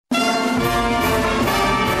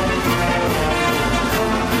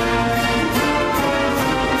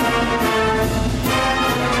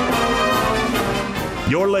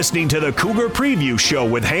You're listening to the Cougar Preview Show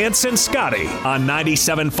with Hans and Scotty on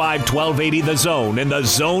 97.5 1280 The Zone and the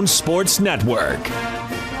Zone Sports Network.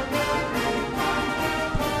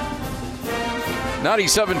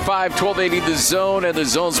 97.5 1280 The Zone and the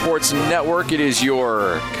Zone Sports Network. It is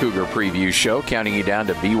your Cougar Preview Show, counting you down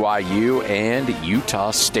to BYU and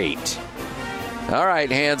Utah State. All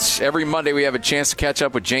right, Hans, every Monday we have a chance to catch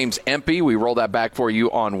up with James Empey. We roll that back for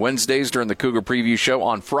you on Wednesdays during the Cougar Preview Show.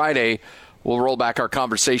 On Friday, we'll roll back our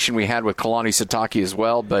conversation we had with Kalani Sitake as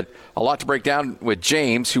well. But a lot to break down with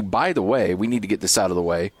James, who, by the way, we need to get this out of the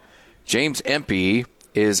way. James Empey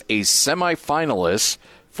is a semifinalist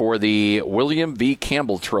for the William V.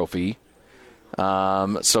 Campbell Trophy.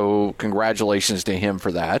 So congratulations to him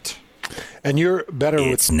for that. And you're better with...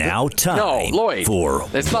 It's now time Lloyd, for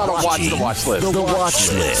it's not a watch the watch list. The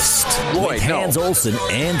watch list. Lloyd, with Hans Olsen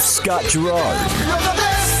and Scott Gerard.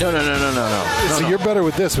 No. So you're better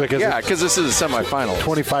with this because because this is a semifinal.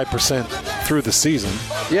 25% through the season.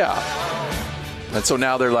 Yeah. And so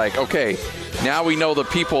now they're like, okay, now we know the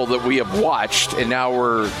people that we have watched, and now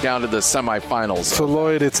we're down to the semifinals. So,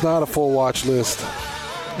 Lloyd, it's not a full watch list.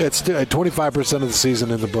 It's 25% of the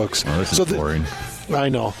season in the books. Oh, this is boring. I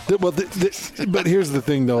know. Well, but here's the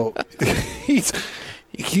thing, though. He's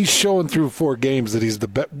showing through 4 games that he's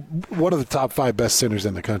one of the top 5 best centers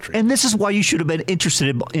in the country. And this is why you should have been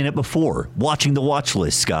interested in it before, watching the watch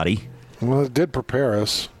list, Scotty. Well, it did prepare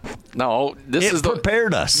us. No, it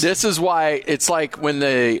prepared us. This is why it's like when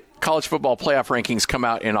the college football playoff rankings come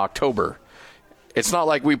out in October. It's not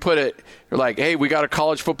like we put it, you're like, hey, we got a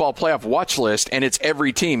college football playoff watch list, and it's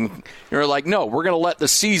every team. You're like, no, we're going to let the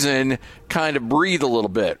season kind of breathe a little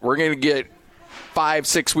bit. We're going to get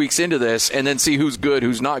 5-6 weeks into this and then see who's good,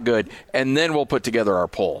 who's not good, and then we'll put together our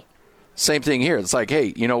poll. Same thing here. It's like,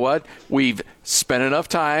 hey, you know what? We've spent enough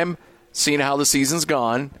time seeing how the season's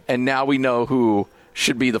gone, and now we know who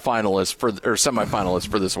should be the finalist or semifinalist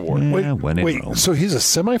for this award. Wait, so he's a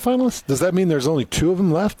semifinalist? Does that mean there's only 2 of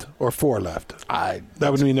them left or 4 left? That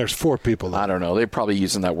would mean there's 4 people left. I don't know. They're probably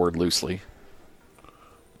using that word loosely.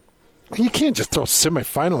 You can't just throw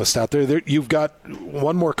semifinalists out there. You've got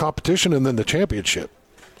one more competition and then the championship.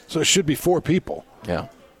 So it should be 4 people. Yeah.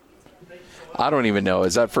 I don't even know.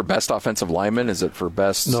 Is that for best offensive lineman? Is it for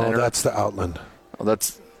best center? No, that's the Outland.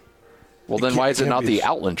 Well, then why is it not the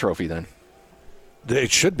Outland Trophy then?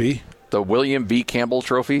 It should be. The William B. Campbell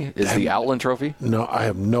Trophy is the Outland Trophy? No, I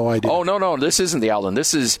have no idea. Oh, no. This isn't the Outland.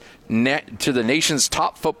 This is to the nation's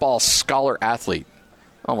top football scholar athlete.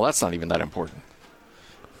 Oh, well, that's not even that important.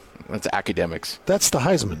 That's academics. That's the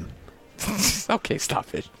Heisman. Okay,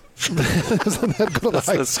 stop it. Isn't that good? That's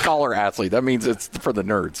the scholar athlete. That means it's for the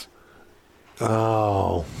nerds.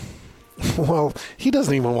 Oh. Well, he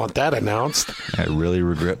doesn't even want that announced. I really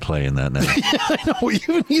regret playing that now. Yeah, I know.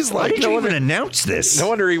 Even he's like, why did you even announce this? No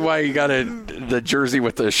wonder why you got the jersey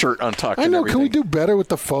with the shirt untucked. I know. And everything. Can we do better with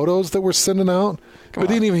the photos that we're sending out? But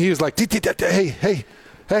then even he was like, hey.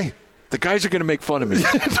 The guys are going to make fun of me.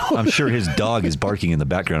 I'm sure his dog is barking in the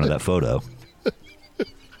background of that photo.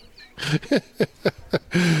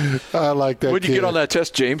 I like that. What'd you get on that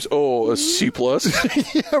test, James? Oh, a C+.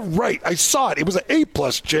 Yeah, right. I saw it. It was an A+,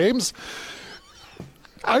 James.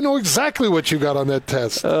 I know exactly what you got on that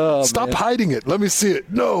test. Stop hiding it. Let me see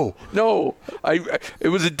it. No. It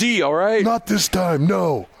was a D, all right? Not this time,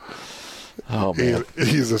 no. Oh, man.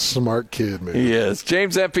 He's a smart kid, man. He is.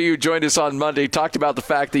 James Empey, who joined us on Monday, talked about the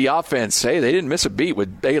fact the offense, hey, they didn't miss a beat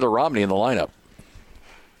with Baylor Romney in the lineup.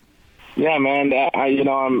 Yeah, man.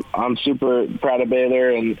 I'm super proud of Baylor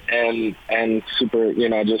and super,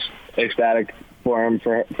 just ecstatic for him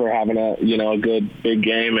for having a good big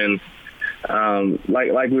game. And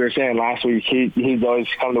like we were saying last week, he's always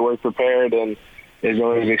come to work prepared and is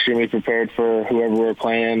always extremely prepared for whoever we're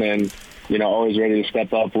playing and always ready to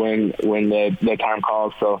step up when the time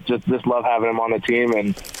calls. So just love having him on the team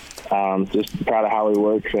and just proud of how he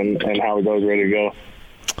works and how he's always ready to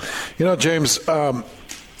go. James.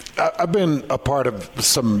 I've been a part of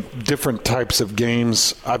some different types of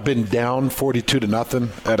games. I've been down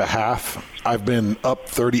 42-0 at a half. I've been up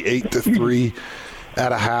 38-3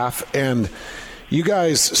 at a half. And you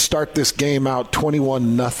guys start this game out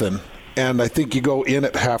 21-0. And I think you go in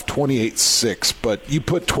at half 28-6. But you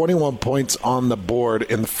put 21 points on the board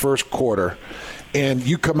in the first quarter. And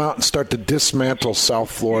you come out and start to dismantle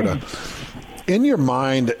South Florida. In your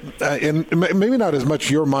mind, and maybe not as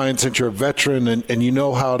much your mind since you're a veteran and you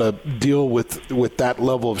know how to deal with that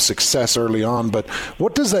level of success early on, but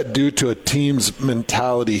what does that do to a team's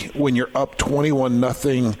mentality when you're up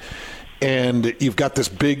 21-0 and you've got this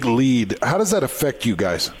big lead? How does that affect you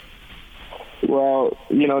guys? Well,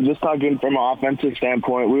 just talking from an offensive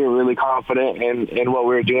standpoint, we were really confident in what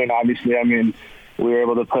we were doing. Obviously, I mean, we were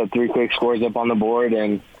able to put 3 quick scores up on the board,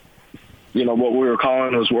 and, what we were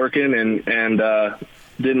calling was working, and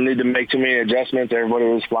didn't need to make too many adjustments. Everybody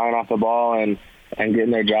was flying off the ball and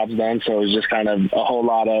getting their jobs done. So it was just kind of a whole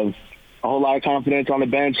lot of confidence on the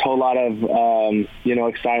bench, a whole lot of,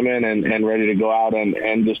 excitement and ready to go out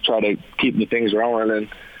and just try to keep the things rolling.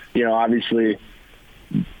 And, obviously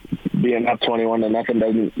being up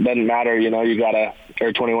 21-0 doesn't matter. You gotta,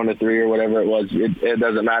 or 21-3 or whatever it was. It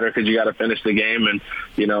doesn't matter because you got to finish the game. And,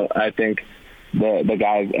 I think the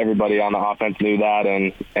guys, everybody on the offense knew that.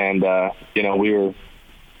 And we were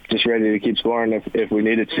just ready to keep scoring if we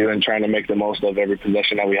needed to and trying to make the most of every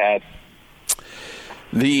possession that we had.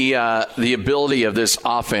 The ability of this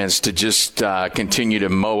offense to just continue to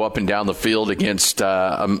mow up and down the field against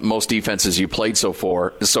most defenses you played so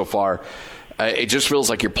far, it just feels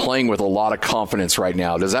like you're playing with a lot of confidence right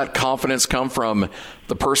now. Does that confidence come from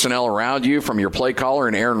the personnel around you, from your play caller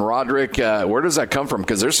and Aaron Roderick? Where does that come from?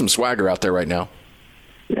 Because there's some swagger out there right now.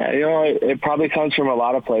 Yeah, it probably comes from a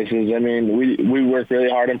lot of places. I mean, we work really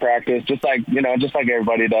hard in practice, just like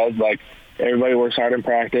everybody does. Like, everybody works hard in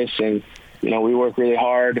practice, and we work really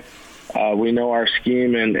hard. We know our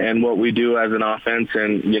scheme and what we do as an offense,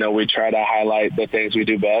 and we try to highlight the things we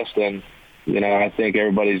do best. And I think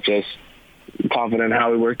everybody's just confident in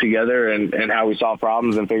how we work together and how we solve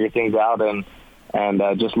problems and figure things out, and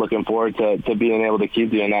just looking forward to being able to keep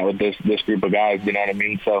doing that with this group of guys. You know what I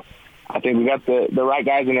mean? So I think we got the right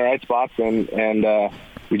guys in the right spots, and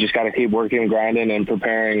we just got to keep working, grinding, and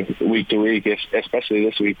preparing week to week, especially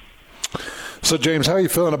this week. So, James, how are you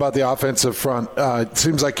feeling about the offensive front? It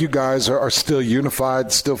seems like you guys are still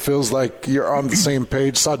unified. Still feels like you're on the same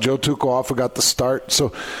page. Saw Joe Tukohofa got the start.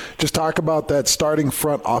 So just talk about that starting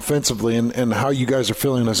front offensively and how you guys are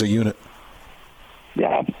feeling as a unit.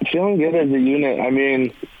 Yeah, feeling good as a unit. I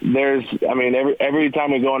mean, every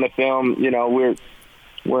time we go into film,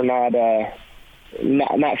 we're not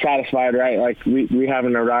satisfied, right? Like, we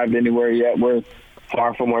haven't arrived anywhere yet. We're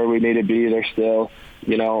far from where we need to be. There's still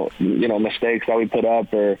mistakes that we put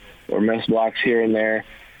up or missed blocks here and there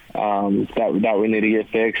that we need to get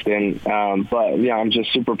fixed. But I'm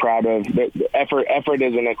just super proud of the effort. Effort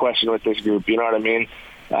isn't a question with this group. You know what I mean?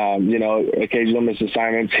 Occasional missed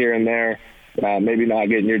assignments here and there, maybe not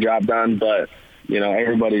getting your job done, but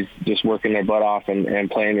everybody's just working their butt off and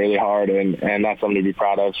playing really hard, and that's something to be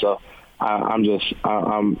proud of. So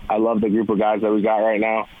I love the group of guys that we got right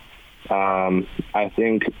now. I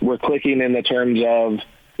think we're clicking in the terms of,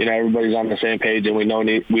 everybody's on the same page and we know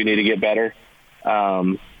we need to get better.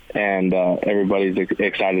 And everybody's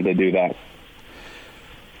excited to do that.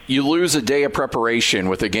 You lose a day of preparation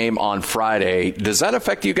with a game on Friday. Does that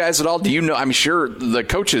affect you guys at all? Do you know, I'm sure the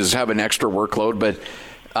coaches have an extra workload, but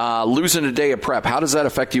losing a day of prep, how does that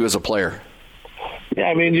affect you as a player? Yeah,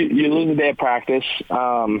 I mean, you lose a day of practice,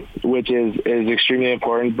 which is extremely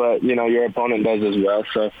important, but, your opponent does as well.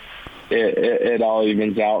 So it all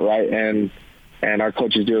evens out, right? And our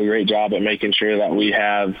coaches do a great job at making sure that we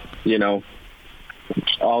have,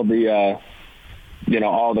 all the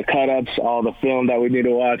cut-ups, all the film that we need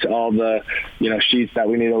to watch, all the, sheets that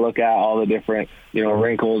we need to look at, all the different,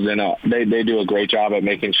 wrinkles. And they do a great job at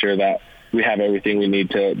making sure that we have everything we need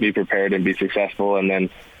to be prepared and be successful. And then,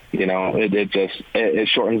 it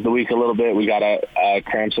shortens the week a little bit. We got to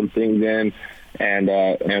cram some things in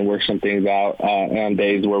and work some things out on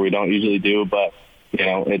days where we don't usually do. But,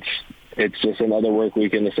 it's just another work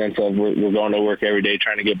week in the sense of we're going to work every day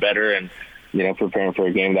trying to get better and, preparing for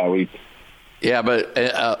a game that week. Yeah,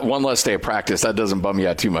 but one less day of practice, that doesn't bum you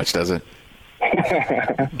out too much, does it?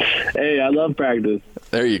 Hey, I love practice.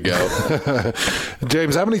 There you go.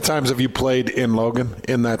 James, how many times have you played in Logan,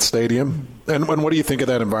 in that stadium? And what do you think of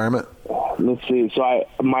that environment? Let's see. So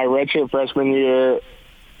my redshirt freshman year,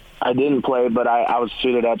 I didn't play, but I was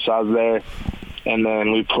suited up, so I was there. And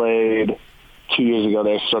then we played 2 years ago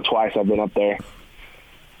there, so twice I've been up there.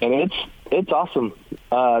 And it's awesome.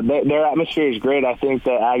 Their atmosphere is great. I think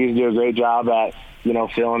the Aggies do a great job at,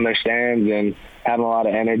 filling their stands and having a lot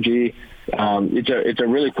of energy. It's a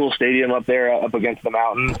really cool stadium up there, up against the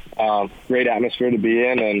mountain. Great atmosphere to be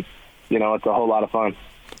in, and it's a whole lot of fun.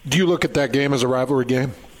 Do you look at that game as a rivalry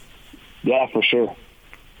game? Yeah, for sure.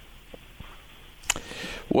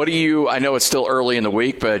 I know it's still early in the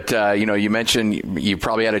week, but you mentioned you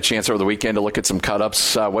probably had a chance over the weekend to look at some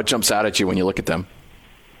cut-ups. What jumps out at you when you look at them?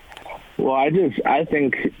 Well, I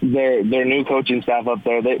think their new coaching staff up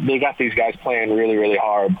there, they got these guys playing really, really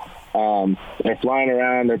hard. They're flying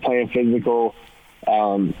around. They're playing physical.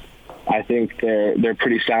 I I think they're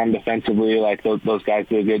pretty sound defensively. Like those guys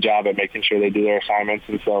do a good job at making sure they do their assignments,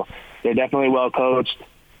 and so they're definitely well coached.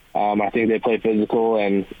 I think they play physical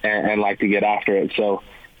and like to get after it. So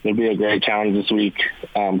it'll be a great challenge this week.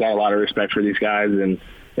 Got a lot of respect for these guys and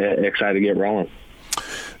excited to get rolling.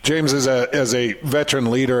 James, as a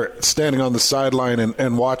veteran leader, standing on the sideline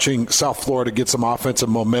and watching South Florida get some offensive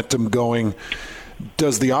momentum going,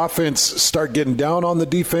 does the offense start getting down on the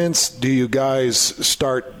defense? Do you guys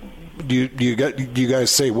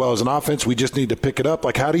say, well, as an offense, we just need to pick it up?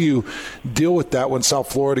 Like, how do you deal with that when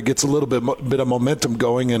South Florida gets a little bit of momentum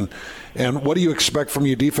going? And what do you expect from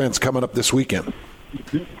your defense coming up this weekend?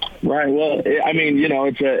 Right. Well, I mean,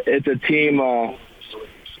 it's a team.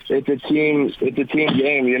 It's a team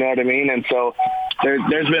game. You know what I mean? And so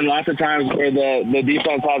there's been lots of times where the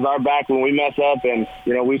defense has our back when we mess up, and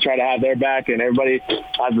we try to have their back, and everybody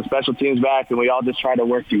has the special teams back, and we all just try to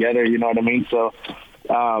work together. You know what I mean? So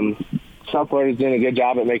South Florida's doing a good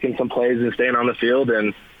job at making some plays and staying on the field.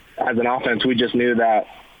 And as an offense, we just knew that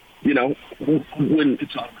when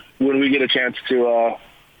we get a chance to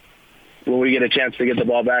get the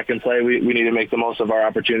ball back and play, we need to make the most of our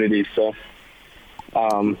opportunities. So.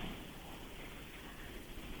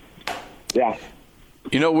 Yeah.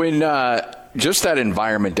 When just that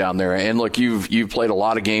environment down there, and look, you've played a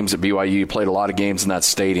lot of games at BYU, you played a lot of games in that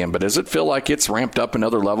stadium, but does it feel like it's ramped up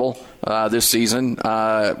another level this season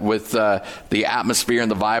with the atmosphere and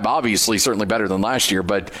the vibe? Obviously, certainly better than last year,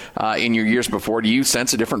 but in your years before, do you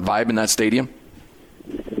sense a different vibe in that stadium?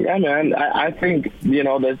 Yeah, man. I think,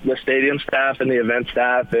 the stadium staff and the event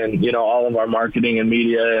staff and, all of our marketing and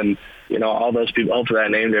media and, all those people, hopefully I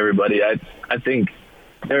named everybody. I think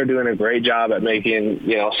they're doing a great job at making,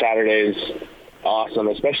 Saturdays awesome,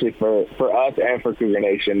 especially for us and for Cougar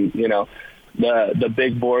Nation. The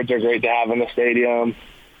big boards are great to have in the stadium.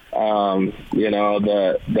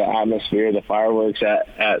 The atmosphere, the fireworks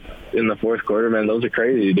in the fourth quarter, man, those are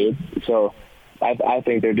crazy, dude. So I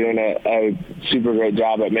think they're doing a super great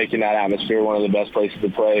job at making that atmosphere one of the best places to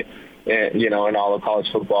play, in all of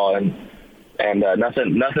college football. And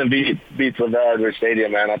nothing beats LaVell Edwards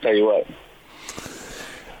Stadium, man. I'll tell you what.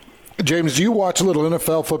 James, do you watch a little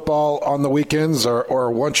NFL football on the weekends,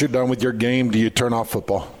 or once you're done with your game, do you turn off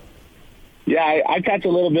football? Yeah, I catch a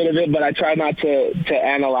little bit of it, but I try not to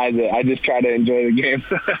analyze it. I just try to enjoy the game.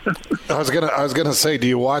 I was gonna say,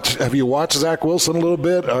 have you watched Zach Wilson a little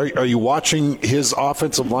bit? Are you watching his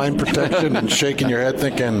offensive line protection and shaking your head,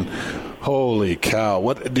 thinking, "Holy cow!"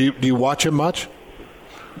 What do you watch him much?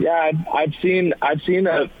 Yeah, I've seen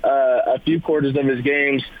a few quarters of his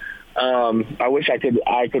games. I wish I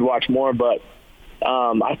could watch more, but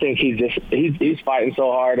I think he's fighting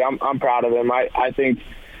so hard. I'm proud of him. I think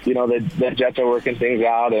the Jets are working things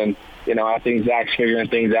out, and I think Zach's figuring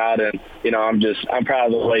things out, and I'm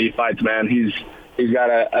proud of the way he fights, man. He's got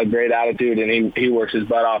a great attitude, and he works his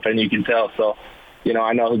butt off, and you can tell. So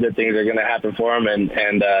I know good things are going to happen for him, and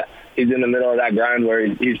he's in the middle of that grind where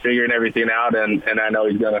he's figuring everything out, and I know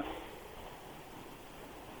he's going to.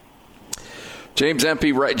 James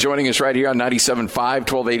Empey joining us right here on 97.5,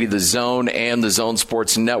 1280 The Zone and the Zone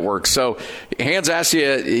Sports Network. So, Hans asked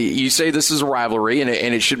you say this is a rivalry, and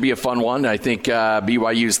it should be a fun one. I think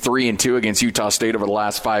BYU's 3-2 against Utah State over the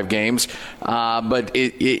last 5 games. But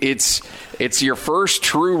it's your first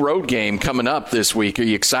true road game coming up this week. Are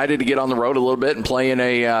you excited to get on the road a little bit and play in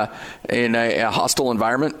a hostile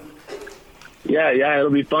environment? Yeah, it'll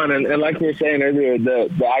be fun. And like we were saying earlier, the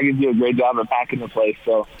Aggies do a great job at packing the place.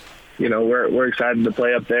 So, we're excited to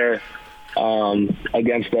play up there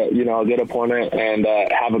against a good opponent and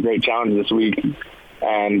have a great challenge this week.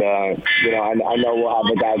 And I know we'll have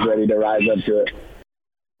the guys ready to rise up to it.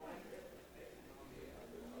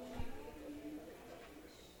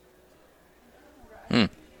 Hmm.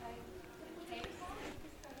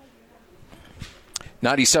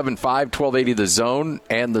 97.5, 1280 The Zone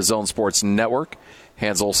and the Zone Sports Network.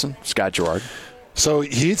 Hans Olsen, Scott Gerard. So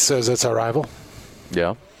Heath says it's our rival.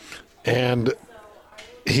 Yeah. And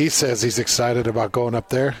he says he's excited about going up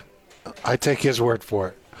there. I take his word for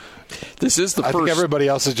it. This is the first. I think everybody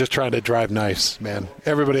else is just trying to drive nice, man.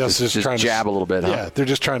 Everybody else is just trying to jab a little bit, huh? Yeah, they're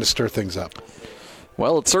just trying to stir things up.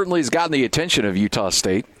 Well, it certainly has gotten the attention of Utah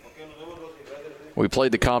State. We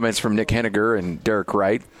played the comments from Nick Henniger and Derek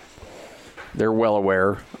Wright. They're well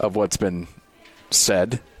aware of what's been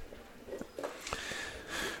said.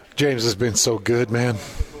 James has been so good, man.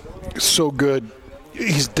 So good.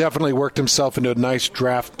 He's definitely worked himself into a nice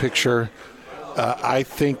draft picture. I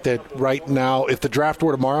think that right now, if the draft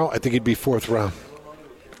were tomorrow, I think he'd be 4th round.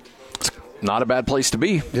 Not a bad place to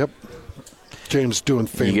be. Yep. James doing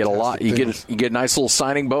fantastic. You get a lot. You things. get a nice little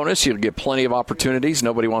signing bonus. You'll get plenty of opportunities.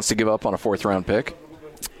 Nobody wants to give up on a 4th-round pick.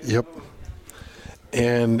 Yep.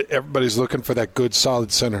 And everybody's looking for that good,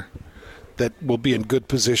 solid center that will be in good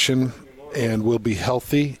position and will be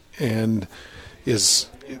healthy and is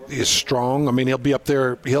strong. I mean, he'll be up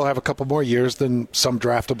there. He'll have a couple more years than some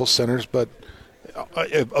draftable centers, but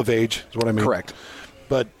of age is what I mean. Correct.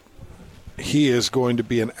 But he is going to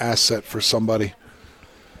be an asset for somebody.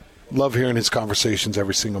 Love hearing his conversations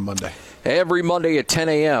every single Monday. Every Monday at 10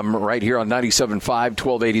 a.m. right here on 97.5,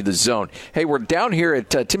 1280 The Zone. Hey, we're down here at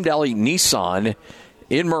Tim Daly Nissan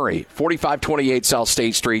in Murray, 4528 South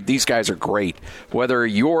State Street. These guys are great. Whether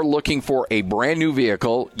you're looking for a brand new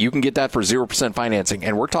vehicle, you can get that for 0% financing.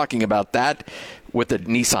 And we're talking about that with the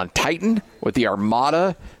Nissan Titan, with the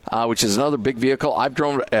Armada, which is another big vehicle. I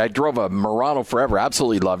drove a Murano forever.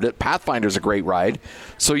 Absolutely loved it. Pathfinder's a great ride.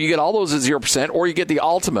 So you get all those at 0%, or you get the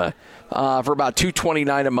Altima for about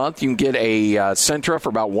 $229 a month. You can get a Sentra for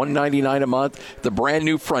about $199 a month. The brand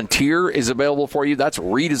new Frontier is available for you. That's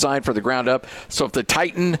redesigned for the ground up. So if the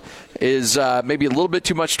Titan is maybe a little bit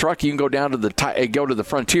too much truck, you can go down to the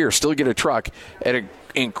Frontier, still get a truck at an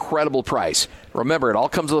incredible price. Remember, it all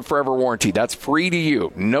comes with a forever warranty. That's free to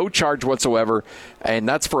you, no charge whatsoever, and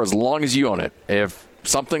that's for as long as you own it. If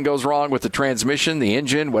something goes wrong with the transmission, the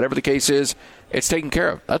engine, whatever the case is, it's taken care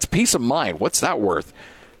of. That's peace of mind. What's that worth?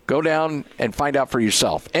 Go down and find out for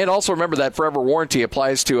yourself. And also remember that forever warranty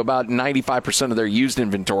applies to about 95% of their used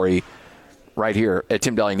inventory right here at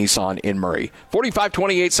Tim Daly Nissan in Murray.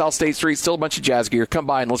 4528 South State Street, still a bunch of jazz gear. Come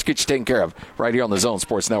by and let's get you taken care of right here on the Zone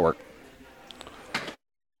Sports Network.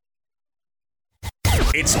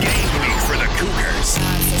 It's game week for the Cougars.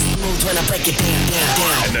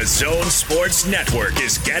 And the Zone Sports Network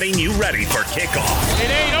is getting you ready for kickoff. It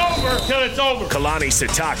ain't over till it's over. Kalani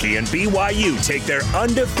Sitake and BYU take their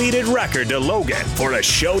undefeated record to Logan for a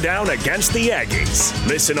showdown against the Aggies.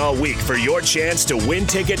 Listen all week for your chance to win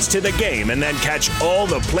tickets to the game and then catch all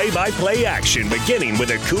the play-by-play action beginning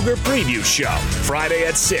with a Cougar preview show. Friday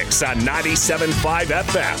at 6 on 97.5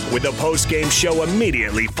 FM with the post-game show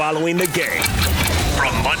immediately following the game.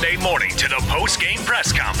 From Monday morning to the post-game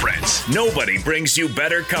press conference, nobody brings you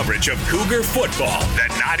better coverage of Cougar football than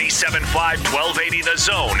 97.5, 1280 The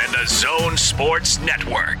Zone and the Zone Sports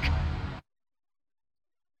Network.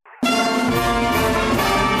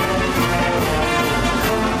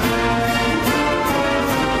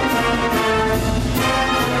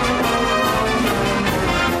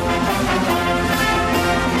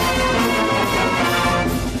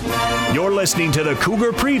 You're listening to the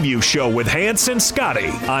Cougar Preview Show with Hans and Scotty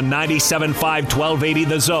on 97.5, 1280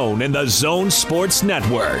 The Zone and the Zone Sports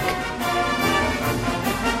Network.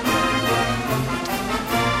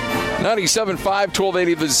 97.5,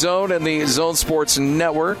 1280 The Zone and the Zone Sports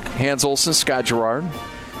Network. Hans Olsen, Scott Gerard.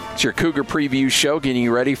 It's your Cougar Preview Show, getting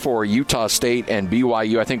you ready for Utah State and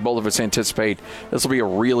BYU. I think both of us anticipate this will be a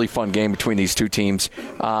really fun game between these two teams.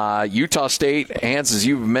 Utah State, Hans, as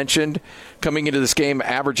you've mentioned, coming into this game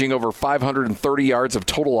averaging over 530 yards of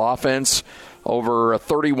total offense, over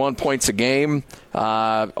 31 points a game,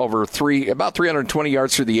 about 320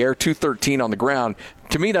 yards through the air, 213 on the ground.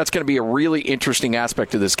 To me, that's going to be a really interesting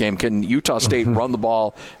aspect of this game. Can Utah State run the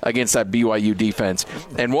ball against that BYU defense?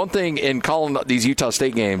 And one thing in calling these Utah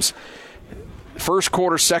State games, first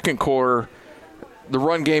quarter, second quarter, the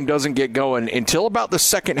run game doesn't get going until about the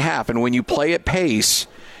second half. And when you play at pace,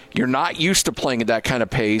 you're not used to playing at that kind of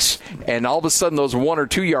pace, and all of a sudden those 1 or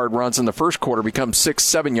 2 yard runs in the first quarter become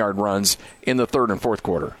 6-7 yard runs in the third and fourth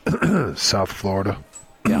quarter. South Florida.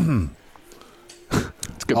 Yeah.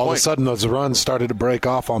 It's a good all point. Of a sudden those runs started to break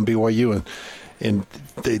off on BYU, and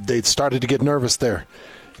they started to get nervous there.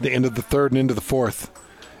 The end of the third and into the fourth.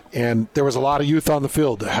 And there was a lot of youth on the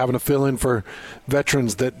field having to fill in for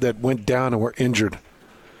veterans that went down and were injured.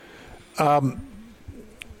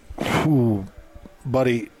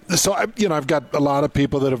 Buddy, so I've got a lot of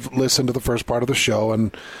people that have listened to the first part of the show,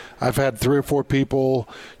 and I've had 3 or 4 people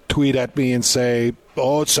tweet at me and say,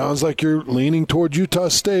 "Oh, it sounds like you're leaning toward Utah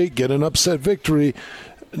State, get an upset victory."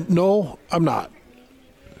 No, I'm not.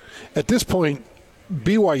 At this point,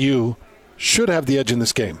 BYU should have the edge in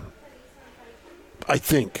this game, I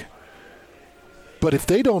think. But if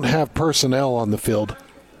they don't have personnel on the field,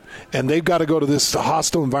 and they've got to go to this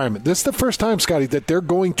hostile environment, this is the first time, Scotty, that they're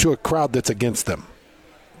going to a crowd that's against them.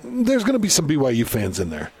 There's going to be some BYU fans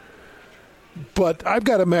in there. But I've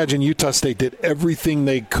got to imagine Utah State did everything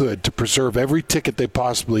they could to preserve every ticket they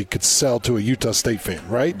possibly could sell to a Utah State fan,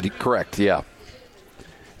 right? Correct, yeah.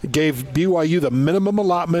 It gave BYU the minimum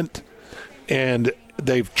allotment, and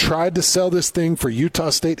They've tried to sell this thing for Utah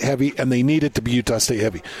State heavy, and they need it to be Utah State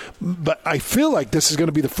heavy. But I feel like this is going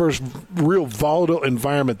to be the first real volatile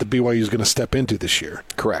environment that BYU is going to step into this year.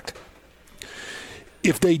 Correct.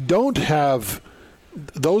 If they don't have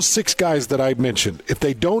those 6 guys that I mentioned, if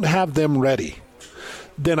they don't have them ready,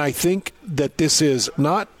 then I think that this is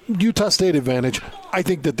not Utah State advantage. I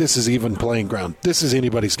think that this is even playing ground. This is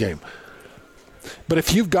anybody's game. But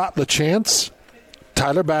if you've got the chance,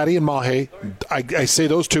 Tyler Batty and Mahe, I say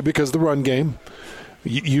those two because of the run game.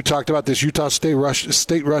 You talked about this Utah State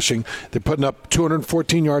rushing. They're putting up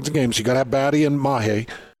 214 yards a game, so you got to have Batty and Mahe.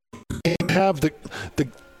 And have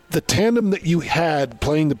the tandem that you had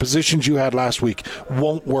playing the positions you had last week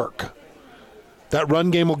won't work. That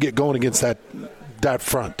run game will get going against that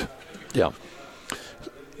front. Yeah.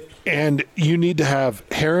 And you need to have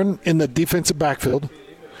Heron in the defensive backfield,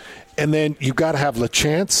 and then you've got to have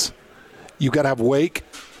LaChance. You've got to have Wake,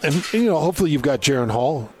 and hopefully you've got Jaron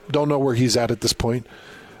Hall. Don't know where he's at this point.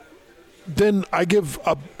 Then I give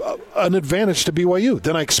an advantage to BYU.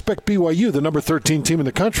 Then I expect BYU, the number 13 team in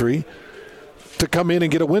the country, to come in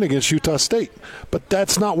and get a win against Utah State. But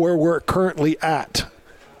that's not where we're currently at.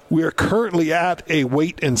 We are currently at a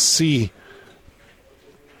wait-and-see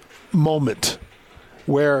moment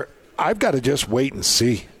where I've got to just wait and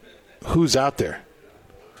see who's out there.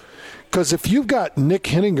 Because if you've got Nick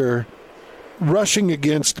Henninger rushing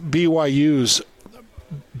against BYU's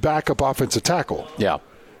backup offensive tackle,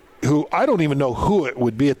 who I don't even know who it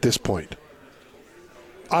would be at this point.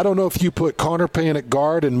 I don't know if you put Connor Payne at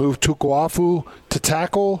guard and move Tukuafu to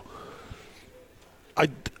tackle.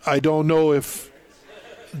 I don't know if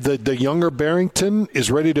the younger Barrington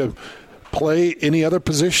is ready to play any other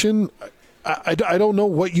position. I don't know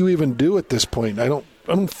what you even do at this point. I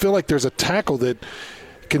don't feel like there's a tackle that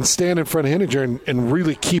can stand in front of Henninger and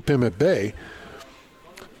really keep him at bay.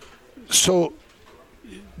 So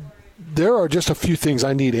there are just a few things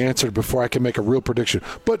I need answered before I can make a real prediction.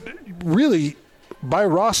 But really, by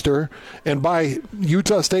roster and by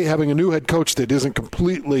Utah State having a new head coach that isn't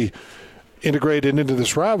completely integrated into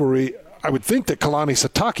this rivalry, I would think that Kalani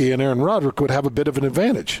Sitake and Aaron Roderick would have a bit of an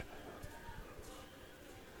advantage.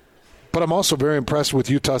 But I'm also very impressed with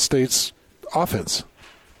Utah State's offense.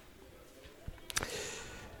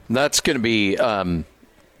 That's going to be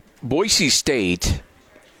Boise State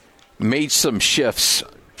made some shifts,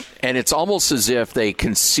 and it's almost as if they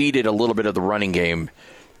conceded a little bit of the running game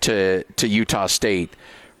to Utah State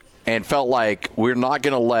and felt like we're not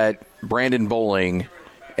going to let Brandon Bowling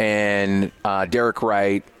and Derek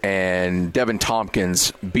Wright and Devin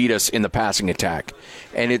Tompkins beat us in the passing attack.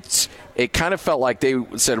 And it kind of felt like they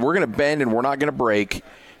said, we're going to bend and we're not going to break,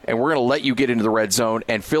 and we're going to let you get into the red zone,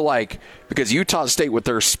 and feel like, because Utah State with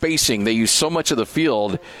their spacing, they use so much of the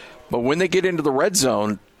field, but when they get into the red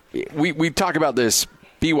zone, we talk about this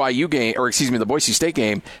BYU game, or excuse me, the Boise State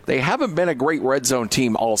game, they haven't been a great red zone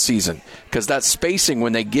team all season, because that spacing,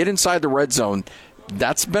 when they get inside the red zone,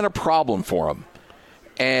 that's been a problem for them.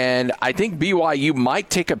 And I think BYU might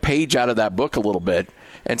take a page out of that book a little bit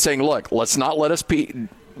and saying, look, let's not let us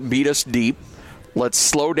beat us deep. Let's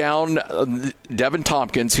slow down Devin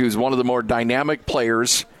Tompkins, who's one of the more dynamic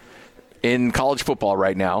players in college football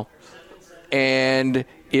right now. And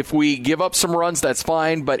if we give up some runs, that's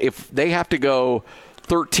fine. But if they have to go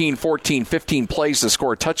 13, 14, 15 plays to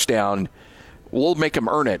score a touchdown, we'll make them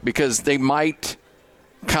earn it, because they might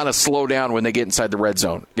kind of slow down when they get inside the red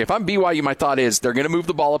zone. If I'm BYU, my thought is they're going to move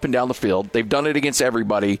the ball up and down the field. They've done it against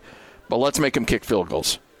everybody, but let's make them kick field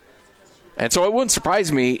goals. And so it wouldn't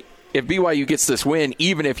surprise me if BYU gets this win,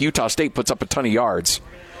 even if Utah State puts up a ton of yards.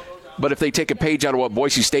 But if they take a page out of what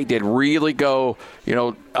Boise State did, really go,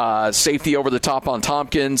 safety over the top on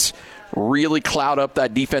Tompkins, really cloud up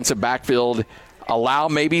that defensive backfield, allow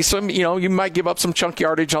maybe some, you might give up some chunk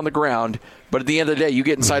yardage on the ground, but at the end of the day, you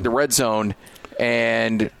get inside the red zone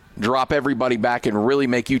and drop everybody back and really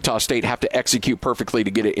make Utah State have to execute perfectly to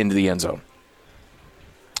get it into the end zone.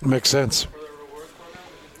 Makes sense.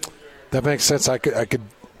 That makes sense. I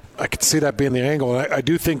could see that being the angle. And I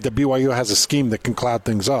do think that BYU has a scheme that can cloud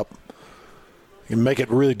things up and make it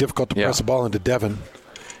really difficult to press the ball into Devin.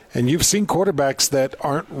 And you've seen quarterbacks that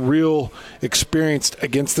aren't real experienced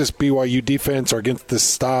against this BYU defense or against this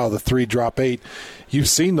style, the 3-drop-8. You've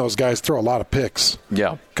seen those guys throw a lot of picks.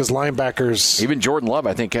 Yeah. Because linebackers. Even Jordan Love,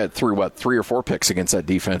 I think, had threw, 3 or 4 picks against that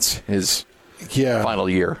defense his final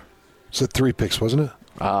year. So 3 picks, wasn't it?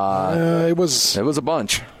 It was a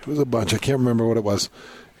bunch. It was a bunch. I can't remember what it was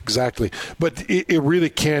exactly. But it really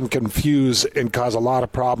can confuse and cause a lot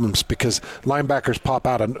of problems because linebackers pop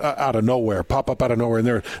up out of nowhere,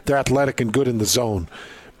 and they're athletic and good in the zone.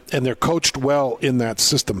 and they're coached well in that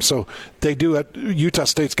system. So they do it. Utah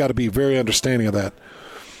State's got to be very understanding of that.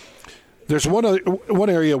 There's one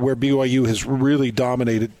area where BYU has really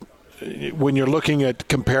dominated when you're looking at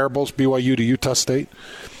comparables, BYU to Utah State,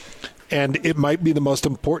 and it might be the most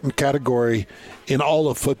important category in all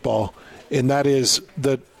of football, and that is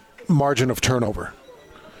the margin of turnover.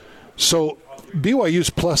 So BYU's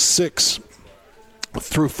 +6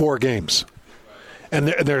 through 4 games. And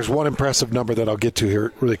there's one impressive number that I'll get to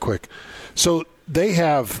here really quick. So they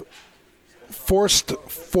have forced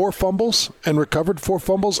 4 fumbles and recovered 4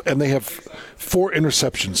 fumbles, and they have 4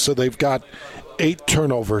 interceptions. So they've got 8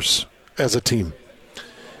 turnovers as a team.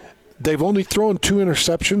 They've only thrown 2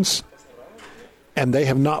 interceptions, and they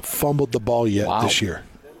have not fumbled the ball yet this year.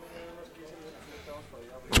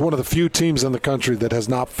 It's one of the few teams in the country that has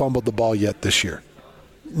not fumbled the ball yet this year.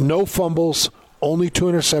 No fumbles, only 2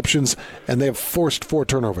 interceptions, and they have forced 4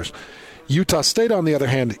 turnovers. Utah State, on the other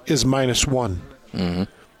hand, is -1. Mm-hmm.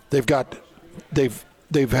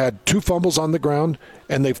 They've had 2 fumbles on the ground,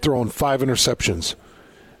 and they've thrown 5 interceptions.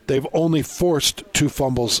 They've only forced 2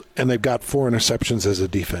 fumbles, and they've got 4 interceptions as a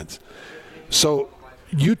defense. So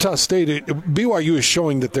Utah State, BYU is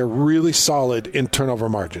showing that they're really solid in turnover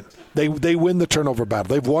margin. They win the turnover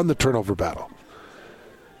battle. They've won the turnover battle,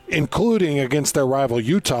 including against their rival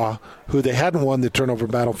Utah, who they hadn't won the turnover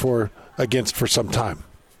battle against for some time.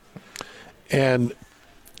 And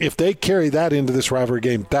if they carry that into this rivalry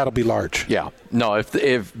game, that'll be large. Yeah. No, if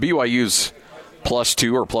BYU's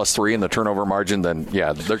 +2 or +3 in the turnover margin, then,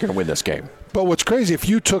 yeah, they're going to win this game. But what's crazy, if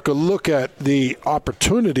you took a look at the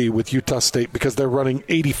opportunity with Utah State, because they're running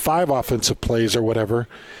 85 offensive plays or whatever,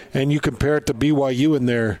 and you compare it to BYU in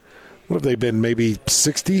their, what have they been, maybe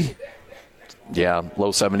 60? Yeah,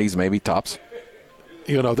 low 70s maybe, tops.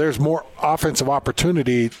 You know, there's more offensive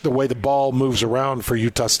opportunity the way the ball moves around for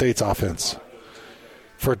Utah State's offense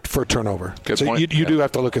for turnover. Good so point. You do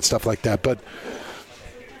have to look at stuff like that.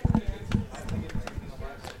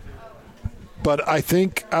 But I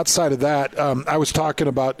think outside of that, I was talking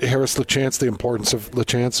about Harris LaChance, the importance of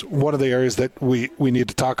LaChance. One of the areas that we need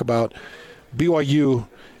to talk about, BYU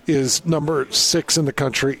is number 6 in the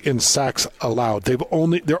country in sacks allowed.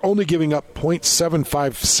 They're only giving up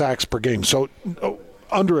 0.75 sacks per game, so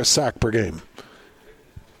under a sack per game.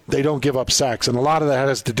 They don't give up sacks, and a lot of that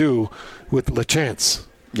has to do with LaChance.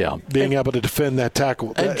 Yeah. Being able to defend that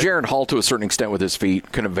tackle. And Jaron Hall, to a certain extent, with his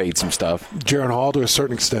feet, can evade some stuff. Jaron Hall, to a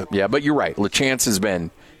certain extent. Yeah, but you're right. LaChance has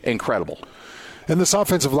been incredible. And this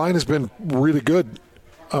offensive line has been really good.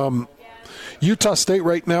 Utah State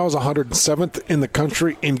right now is 107th in the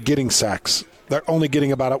country in getting sacks. They're only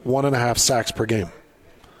getting about 1.5 sacks per game.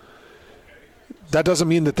 That doesn't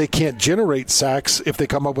mean that they can't generate sacks if they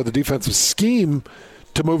come up with a defensive scheme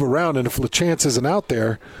to move around. And if LaChance isn't out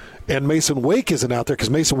there, and Mason Wake isn't out there,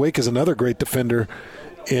 because Mason Wake is another great defender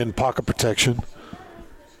in pocket protection.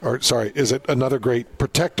 Is it another great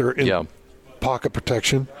protector in pocket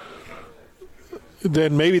protection?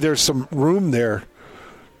 Then maybe there's some room there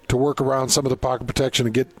to work around some of the pocket protection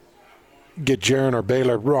and get Jaron or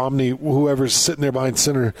Baylor, Romney, whoever's sitting there behind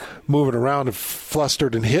center, moving around and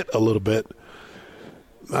flustered and hit a little bit.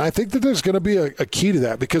 I think that there's going to be a key to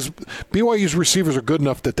that, because BYU's receivers are good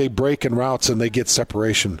enough that they break in routes and they get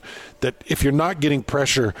separation. That if you're not getting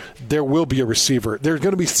pressure, there will be a receiver. There's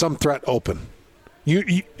going to be some threat open.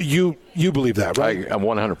 You believe that, right? I'm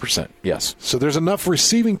 100%, yes. So there's enough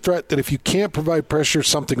receiving threat that if you can't provide pressure,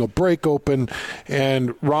 something will break open,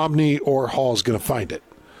 and Romney or Hall is going to find it.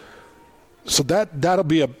 So that'll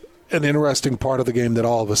be an interesting part of the game that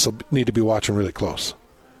all of us will need to be watching really close.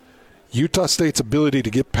 Utah State's ability to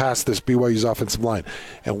get past this BYU's offensive line.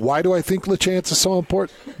 And why do I think LaChance is so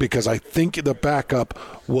important? Because I think the backup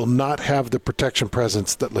will not have the protection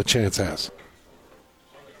presence that LaChance has,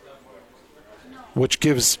 which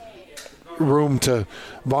gives room to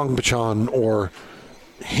Vong Bachan or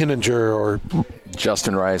Hinninger or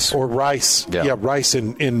Justin Rice. Or Rice. Yeah, Rice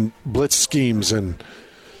in blitz schemes. And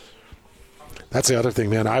that's the other thing,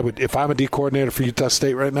 man. If I'm a D coordinator for Utah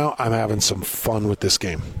State right now, I'm having some fun with this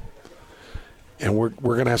game. And we're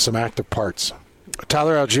going to have some active parts.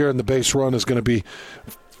 Tyler Algier in the base run is going to be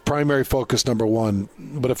primary focus number 1.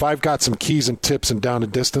 But if I've got some keys and tips and down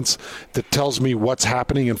and distance that tells me what's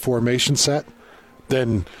happening in formation set,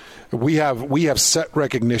 then we have set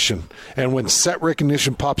recognition. And when set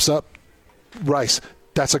recognition pops up, Rice,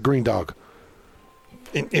 that's a green dog.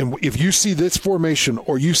 And if you see this formation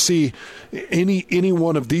or you see any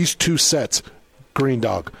one of these 2 sets, green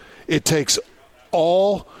dog. It takes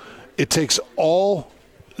all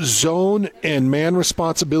zone and man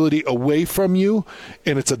responsibility away from you,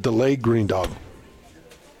 and it's a delayed green dog.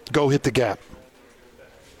 Go hit the gap.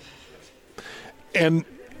 And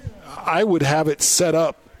I would have it set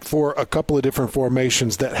up for a couple of different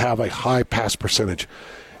formations that have a high pass percentage.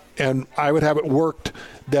 And I would have it worked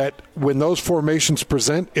that when those formations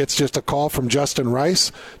present, it's just a call from Justin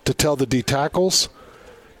Rice to tell the D tackles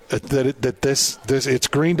that this it's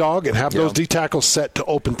green dog, and have those D tackles set to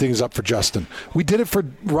open things up for Justin. We did it for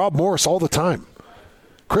Rob Morris all the time.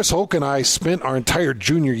 Chris Hoke and I spent our entire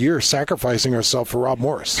junior year sacrificing ourselves for Rob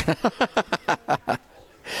Morris.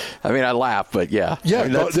 I mean, I laugh, but yeah. Yeah, I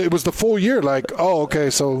mean, it was the full year. Like, oh, okay,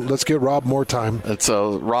 so let's get Rob more time. And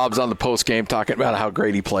so Rob's on the post game talking about how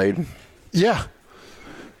great he played. Yeah.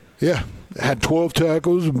 Had 12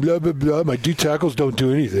 tackles, blah, blah, blah. My D tackles don't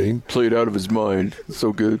do anything. Played out of his mind.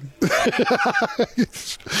 So good.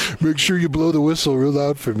 Make sure you blow the whistle real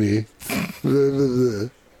loud for me. Blah, blah, blah.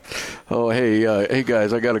 Oh, hey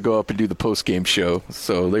guys, I got to go up and do the post game show.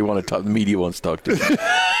 So they want to talk. The media wants to talk to me.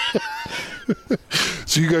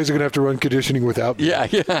 So you guys are gonna have to run conditioning without me. Yeah.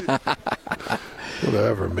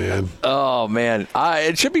 Whatever, man. Oh man,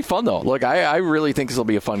 it should be fun though. Look, I really think this will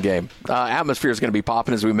be a fun game. Atmosphere is going to be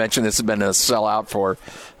popping, as we mentioned. This has been a sellout for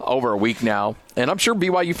over a week now, and I'm sure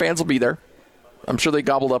BYU fans will be there. I'm sure they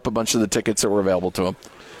gobbled up a bunch of the tickets that were available to them.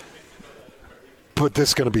 But this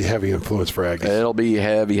is going to be heavy influence for Aggies. It'll be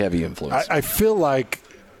heavy influence. I feel like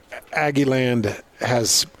Aggieland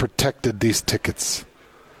has protected these tickets.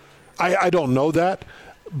 I don't know that,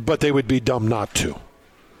 but they would be dumb not to.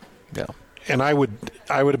 Yeah. And I would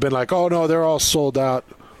have been like, oh, no, they're all sold out.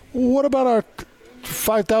 What about our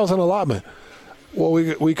 5,000 allotment? Well,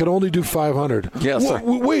 we could only do 500. Yes, sir.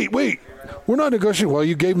 Wait. We're not negotiating. Well,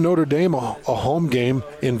 you gave Notre Dame a home game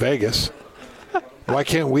in Vegas. Why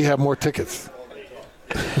can't we have more tickets?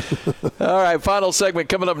 All right, final segment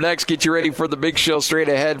coming up next. Get you ready for the big show straight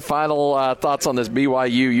ahead. Final thoughts on this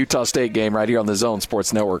BYU-Utah State game right here on the Zone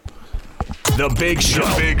Sports Network. The Big Show.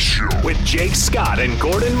 With Jake Scott and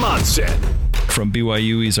Gordon Monson. From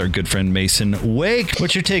BYU, he's our good friend Mason Wake.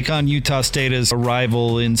 What's your take on Utah State as a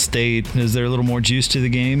rival in state? Is there a little more juice to the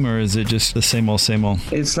game, or is it just the same old, same old?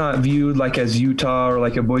 It's not viewed like as Utah or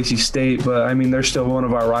like a Boise State, but I mean, they're still one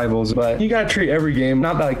of our rivals. But you got to treat every game,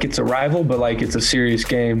 not like it's a rival, but like it's a serious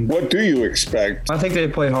game. What do you expect? I think they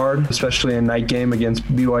play hard, especially a night game against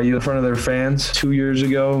BYU in front of their fans. 2 years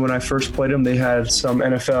ago, when I first played them, they had some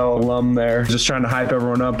NFL alum there just trying to hype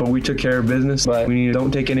everyone up, but we took care of business. But we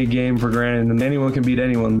don't take any game for granted, and anyone can beat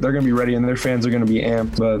anyone. They're going to be ready, and their fans are going to be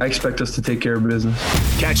amped, but I expect us to take care of business.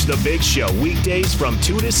 Catch the Big Show weekdays from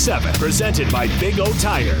 2 to 7, presented by Big O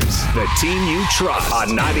Tires, the team you trust, on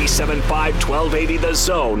 97.5 1280 The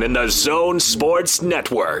Zone and the Zone Sports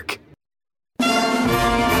Network.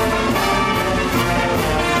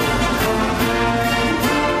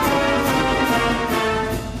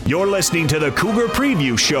 You're listening to the Cougar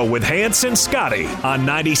Preview Show with Hans and Scotty on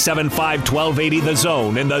 97.5 1280 The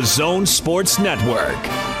Zone and the Zone Sports Network.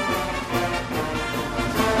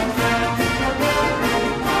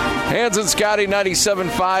 Hans and Scotty, 97.5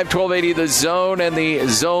 1280 The Zone and the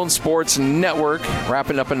Zone Sports Network.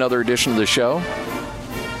 Wrapping up another edition of the show.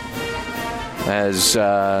 As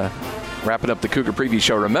wrapping up the Cougar Preview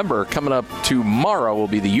Show. Remember, coming up tomorrow will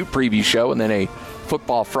be the Ute Preview Show and then a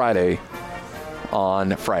Football Friday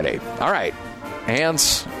on Friday. All right,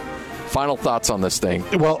 Hans, final thoughts on this thing.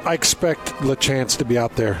 Well, I expect LaChance to be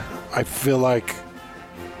out there. I feel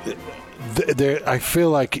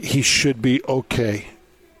like he should be okay,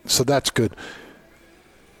 so that's good.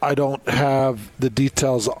 I don't have the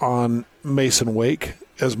details on Mason Wake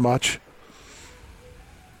as much.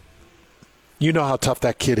 You know how tough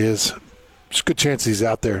that kid is. There's a good chance he's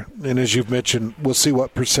out there, and as you've mentioned, we'll see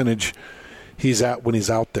what percentage he's at when he's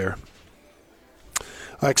out there.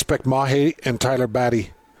 I expect Mahe and Tyler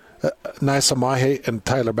Batty, Nisa Mahe and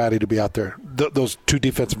Tyler Batty to be out there. Those two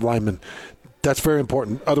defensive linemen. That's very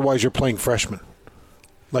important. Otherwise, you're playing freshmen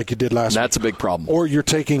like you did last week. That's a big problem. Or you're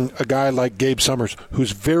taking a guy like Gabe Summers,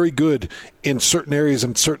 who's very good in certain areas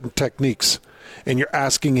and certain techniques, and you're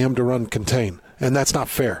asking him to run contain. And that's not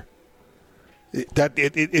fair.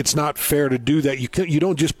 It's not fair to do that. You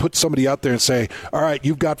don't just put somebody out there and say, all right,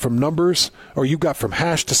 you've got from numbers or you've got from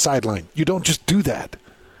hash to sideline. You don't just do that.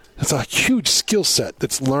 It's a huge skill set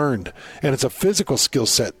that's learned, and it's a physical skill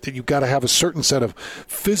set that you've got to have a certain set of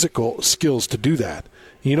physical skills to do that.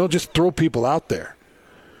 You don't just throw people out there.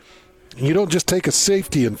 You don't just take a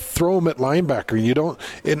safety and throw them at linebacker. You don't,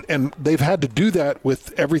 and they've had to do that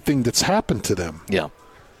with everything that's happened to them. Yeah.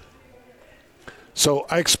 So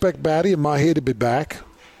I expect Batty and Mahe to be back.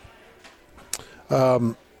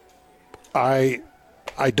 I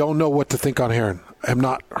don't know what to think on Heron. I have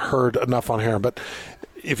not heard enough on Heron, but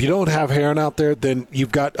if you don't have Heron out there, then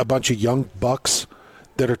you've got a bunch of young bucks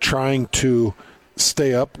that are trying to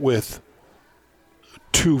stay up with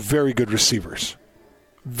two very good receivers.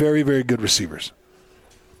 Very, very good receivers.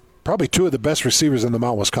 Probably two of the best receivers in the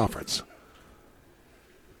Mountain West Conference.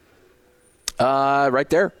 Right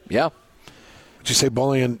there, yeah. Would you say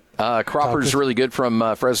Bowling and Cropper's really good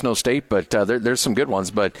from Fresno State, but there's some good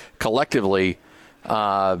ones. But collectively,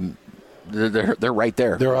 they're right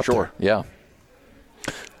there. They're up there. Yeah.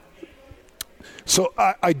 So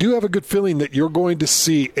I do have a good feeling that you're going to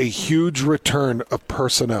see a huge return of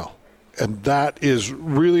personnel. And that is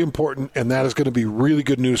really important, and that is going to be really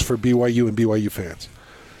good news for BYU and BYU fans.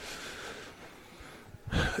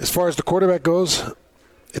 As far as the quarterback goes,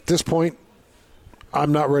 at this point,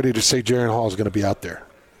 I'm not ready to say Jaron Hall is going to be out there.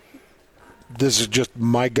 This is just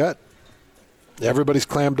my gut. Everybody's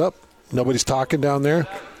clammed up. Nobody's talking down there.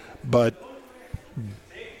 But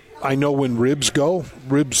I know when ribs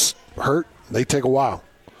hurt, they take a while.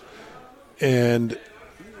 And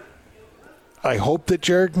I hope that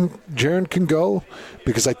Jaron can go,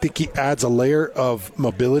 because I think he adds a layer of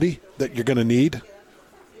mobility that you're going to need.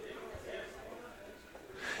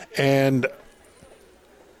 And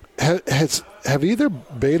have either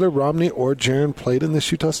Baylor, Romney, or Jaron played in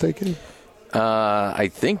this Utah State game?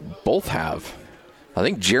 I think both have. I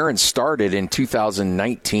think Jaron started in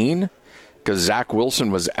 2019 because Zach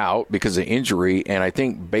Wilson was out because of injury, and I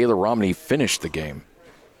think Baylor Romney finished the game.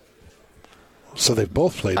 So they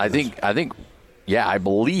both played. I think. Yeah, I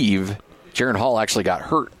believe Jaron Hall actually got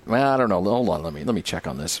hurt. Well, I don't know. Hold on, let me check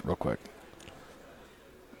on this real quick.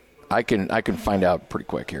 I can find out pretty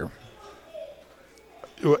quick here.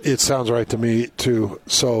 It sounds right to me too.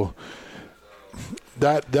 So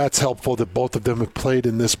that's helpful that both of them have played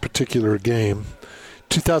in this particular game.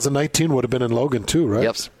 2019 would have been in Logan too, right?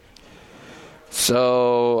 Yep.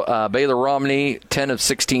 So Baylor Romney, 10 of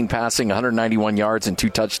 16 passing, 191 yards and 2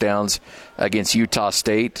 touchdowns against Utah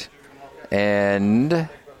State. And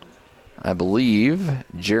I believe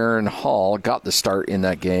Jaron Hall got the start in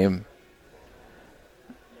that game.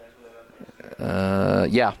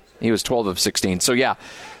 Yeah, he was 12 of 16. So, yeah,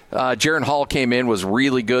 Jaron Hall came in, was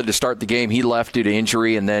really good to start the game. He left due to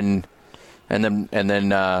injury, and then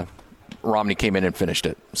Romney came in and finished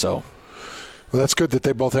it. So, well, that's good that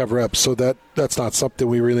they both have reps. So that's not something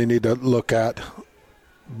we really need to look at.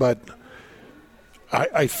 But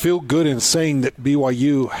I feel good in saying that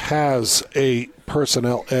BYU has a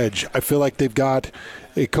personnel edge. I feel like they've got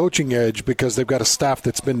a coaching edge because they've got a staff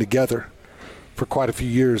that's been together for quite a few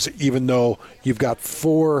years, even though you've got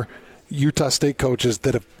 4 Utah State coaches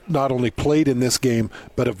that have not only played in this game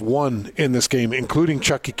but have won in this game, including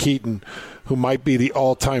Chucky Keaton, who might be the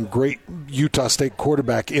all-time great Utah State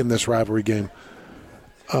quarterback in this rivalry game.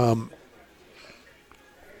 But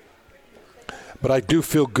I do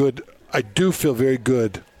feel good. I do feel very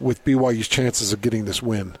good with BYU's chances of getting this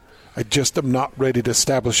win. I just am not ready to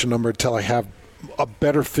establish a number until I have a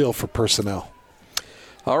better feel for personnel.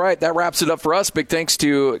 All right, that wraps it up for us. Big thanks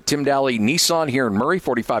to Tim Daly Nissan here in Murray,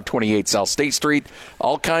 4528 South State Street.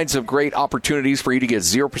 All kinds of great opportunities for you to get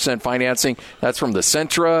 0% financing. That's from the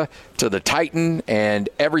Sentra to the Titan and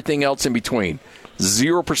everything else in between.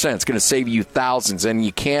 0% is going to save you thousands, and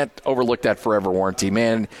you can't overlook that forever warranty.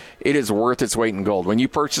 Man, it is worth its weight in gold. When you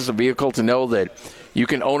purchase a vehicle, to know that you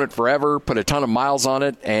can own it forever, put a ton of miles on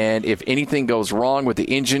it, and if anything goes wrong with the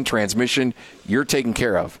engine, transmission, you're taken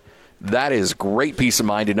care of. That is great peace of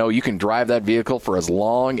mind to know you can drive that vehicle for as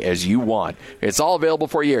long as you want. It's all available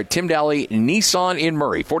for you at Tim Daly Nissan in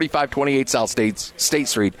Murray, 4528 South State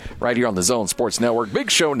Street, right here on the Zone Sports Network. Big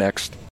show next.